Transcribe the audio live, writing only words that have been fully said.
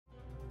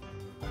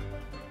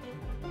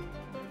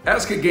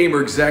Ask a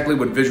gamer exactly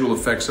what visual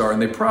effects are and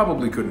they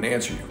probably couldn't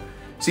answer you.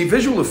 See,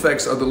 visual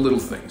effects are the little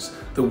things,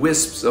 the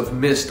wisps of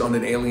mist on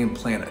an alien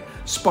planet,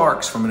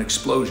 sparks from an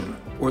explosion,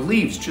 or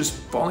leaves just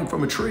falling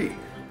from a tree.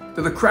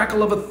 They're the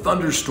crackle of a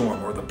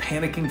thunderstorm or the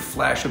panicking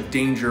flash of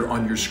danger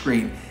on your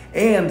screen,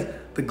 and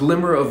the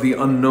glimmer of the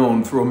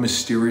unknown through a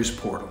mysterious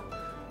portal.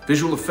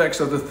 Visual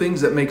effects are the things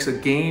that makes a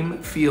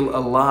game feel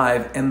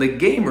alive and the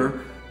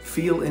gamer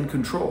feel in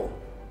control.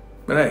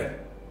 But hey,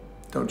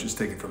 don't just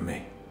take it from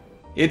me.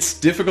 It's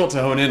difficult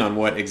to hone in on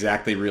what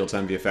exactly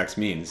real-time VFX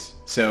means,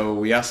 so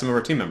we asked some of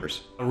our team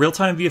members.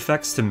 Real-time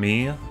VFX to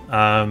me,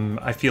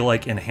 I feel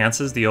like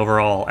enhances the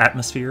overall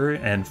atmosphere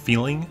and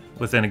feeling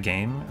within a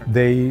game.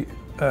 They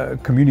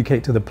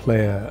communicate to the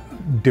player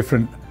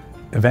different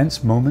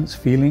events, moments,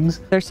 feelings.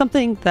 There's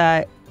something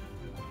that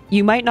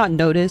you might not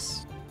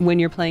notice when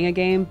you're playing a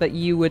game, but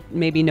you would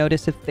maybe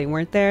notice if they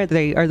weren't there.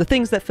 They are the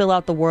things that fill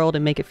out the world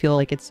and make it feel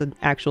like it's an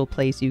actual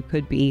place you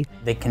could be.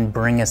 They can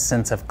bring a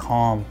sense of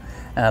calm.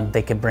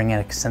 They could bring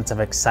a sense of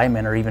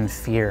excitement or even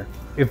fear.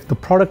 If the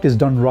product is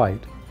done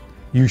right,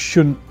 you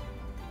shouldn't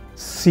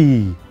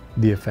see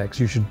the effects,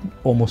 you should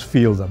almost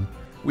feel them.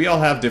 We all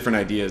have different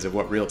ideas of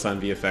what real-time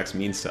VFX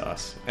means to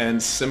us,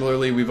 and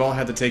similarly, we've all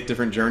had to take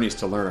different journeys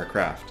to learn our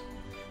craft.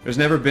 There's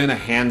never been a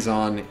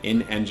hands-on,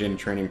 in-engine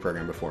training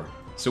program before,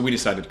 so we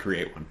decided to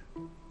create one.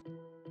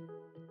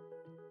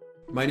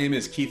 My name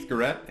is Keith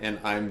Garrett, and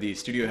I'm the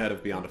studio head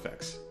of Beyond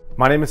FX.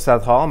 My name is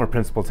Seth Hall. I'm a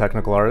principal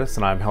technical artist,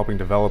 and I'm helping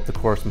develop the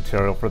course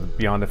material for the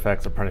Beyond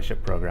FX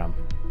Apprenticeship program.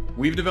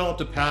 We've developed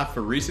a path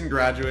for recent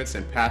graduates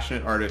and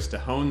passionate artists to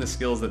hone the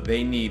skills that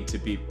they need to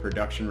be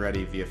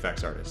production-ready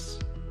VFX artists.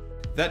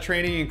 That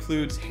training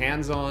includes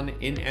hands-on,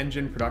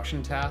 in-engine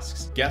production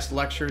tasks, guest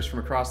lectures from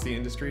across the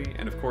industry,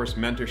 and of course,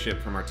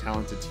 mentorship from our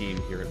talented team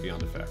here at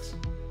Beyond FX.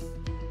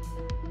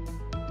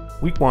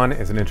 Week 1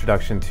 is an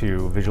introduction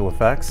to visual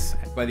effects.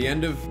 By the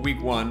end of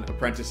week 1,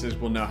 apprentices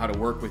will know how to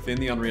work within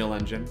the Unreal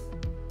Engine,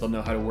 they'll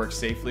know how to work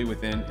safely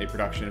within a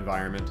production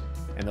environment,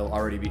 and they'll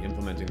already be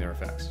implementing their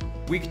effects.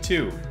 Week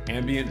 2,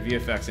 ambient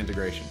VFX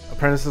integration.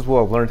 Apprentices will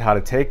have learned how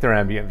to take their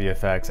ambient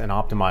VFX and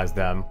optimize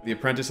them. The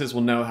apprentices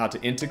will know how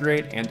to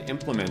integrate and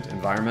implement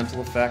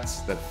environmental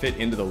effects that fit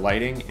into the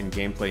lighting and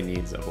gameplay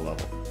needs of a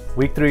level.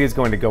 Week 3 is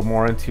going to go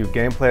more into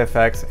gameplay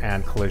effects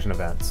and collision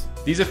events.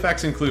 These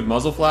effects include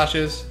muzzle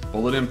flashes,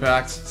 bullet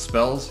impacts,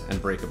 spells,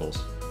 and breakables.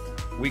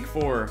 Week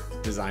 4,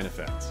 design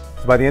effects.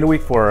 So by the end of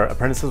week 4,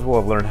 apprentices will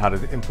have learned how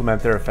to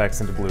implement their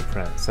effects into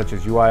Blueprint, such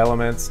as UI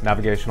elements,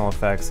 navigational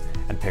effects,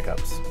 and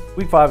pickups.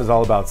 Week 5 is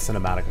all about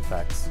cinematic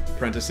effects.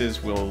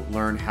 Apprentices will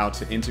learn how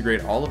to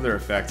integrate all of their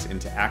effects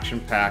into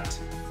action-packed,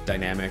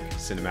 dynamic,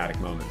 cinematic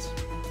moments.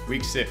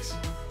 Week 6,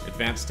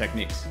 advanced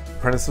techniques.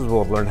 Apprentices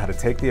will have learned how to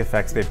take the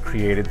effects they've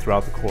created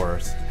throughout the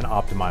course and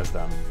optimize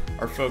them.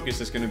 Our focus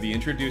is going to be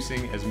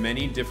introducing as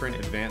many different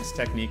advanced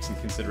techniques and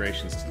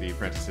considerations to the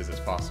apprentices as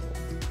possible.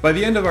 By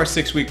the end of our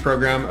 6-week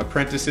program,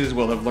 apprentices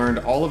will have learned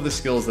all of the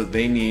skills that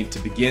they need to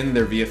begin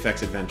their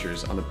VFX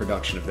adventures on the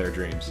production of their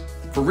dreams.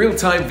 For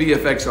real-time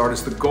VFX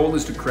artists, the goal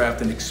is to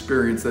craft an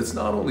experience that's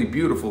not only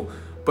beautiful,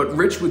 but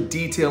rich with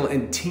detail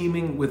and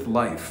teeming with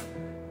life.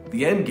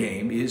 The end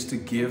game is to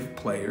give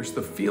players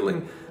the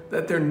feeling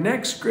that their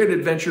next great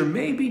adventure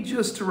may be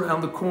just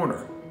around the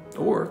corner,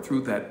 or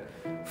through that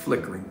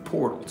flickering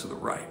portal to the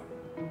right.